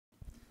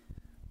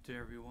to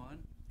everyone,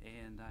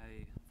 and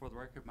for the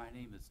record, my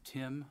name is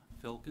Tim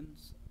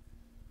Filkins.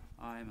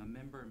 I am a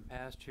member and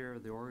past chair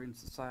of the Oregon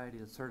Society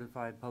of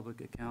Certified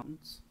Public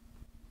Accountants.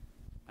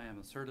 I am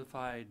a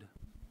certified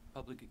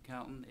public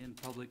accountant in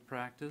public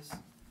practice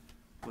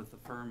with the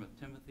firm of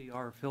Timothy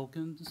R.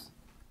 Filkins,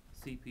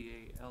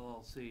 CPA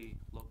LLC,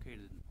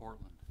 located in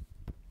Portland.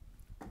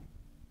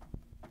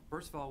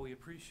 First of all, we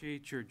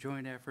appreciate your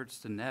joint efforts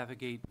to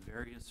navigate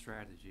various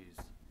strategies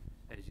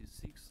as you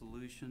seek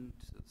solution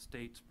to the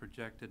state's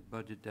projected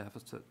budget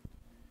deficit.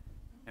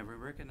 And we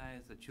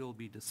recognize that you'll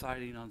be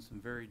deciding on some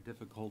very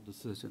difficult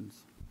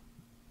decisions.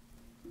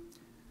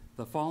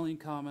 The following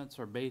comments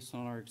are based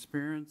on our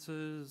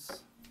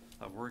experiences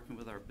of working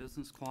with our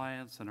business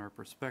clients and our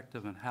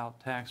perspective on how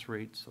tax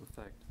rates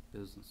affect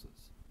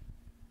businesses.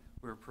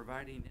 We're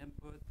providing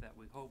input that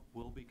we hope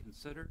will be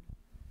considered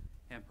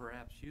and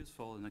perhaps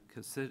useful in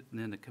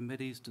the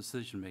committee's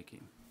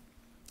decision-making.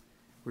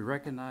 We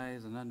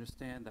recognize and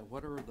understand that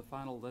whatever the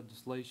final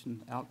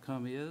legislation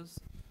outcome is,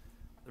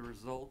 the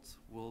results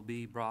will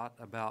be brought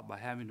about by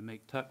having to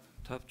make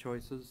tough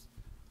choices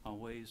on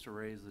ways to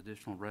raise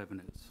additional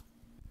revenues.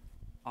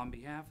 On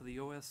behalf of the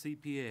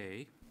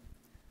OSCPA,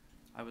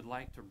 I would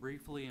like to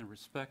briefly and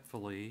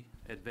respectfully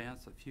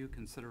advance a few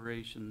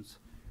considerations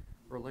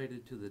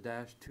related to the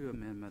 -2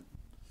 amendment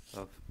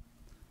of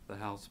the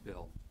House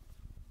bill.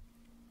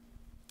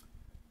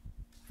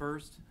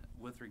 First,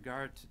 with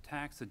regard to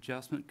tax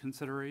adjustment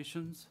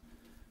considerations,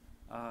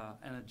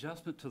 an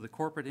adjustment to the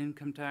corporate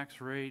income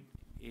tax rate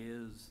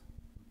is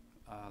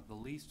the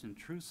least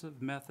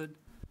intrusive method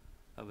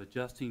of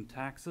adjusting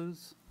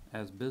taxes,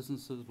 as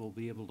businesses will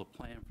be able to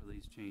plan for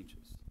these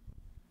changes.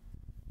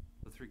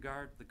 With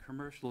regard to the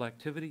commercial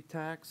activity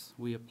tax,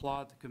 we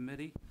applaud the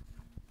committee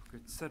for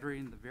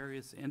considering the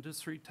various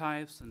industry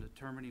types and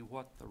determining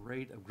what the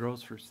rate of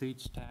gross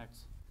receipts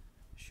tax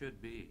should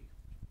be.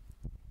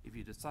 If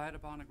you decide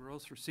upon a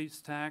gross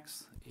receipts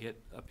tax,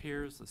 it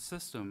appears the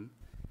system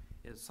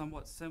is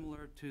somewhat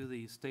similar to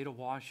the state of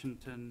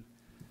Washington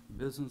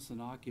business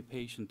and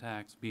occupation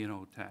tax,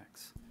 B&O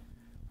tax,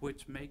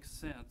 which makes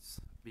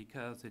sense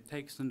because it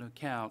takes into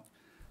account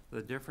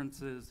the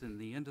differences in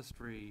the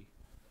industry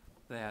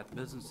that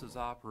businesses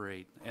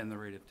operate and the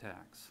rate of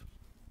tax.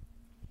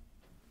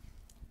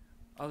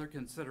 Other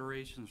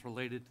considerations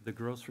related to the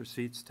gross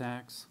receipts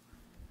tax,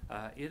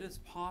 it is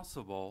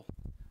possible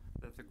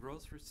that the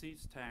gross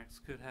receipts tax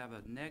could have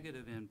a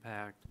negative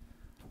impact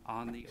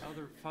on the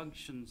other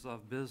functions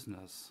of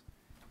business,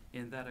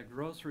 in that a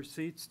gross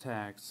receipts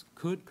tax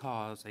could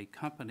cause a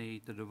company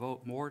to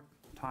devote more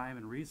time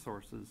and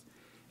resources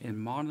in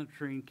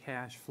monitoring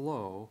cash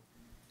flow,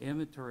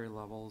 inventory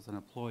levels, and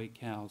employee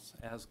counts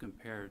as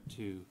compared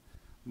to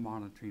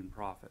monitoring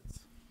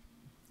profits.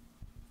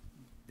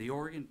 The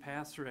Oregon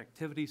pass-through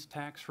activities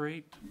tax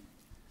rate,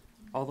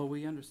 although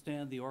we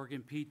understand the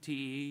Oregon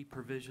PTE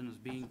provision is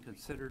being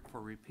considered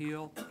for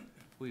repeal,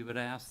 we would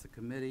ask the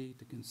committee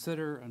to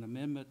consider an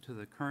amendment to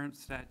the current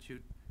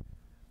statute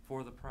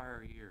for the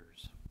prior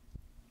years.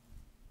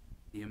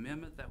 The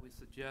amendment that we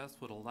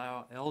suggest would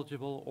allow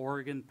eligible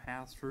Oregon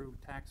pass-through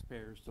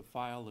taxpayers to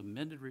file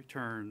amended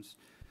returns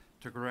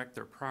to correct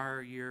their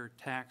prior year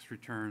tax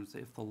returns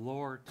if the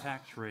lower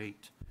tax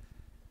rate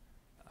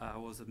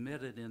was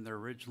omitted in their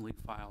originally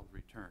filed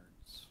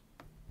returns.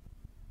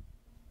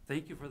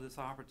 Thank you for this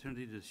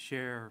opportunity to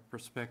share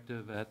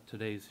perspective at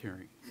today's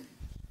hearing.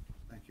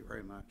 Thank you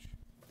very much.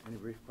 Any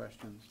brief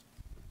questions?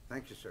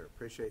 Thank you, sir.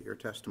 Appreciate your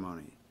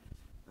testimony.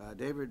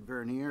 David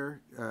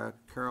Vernier,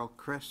 Carol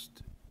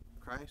Christ,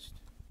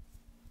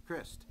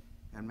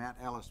 and Matt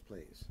Ellis,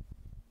 please.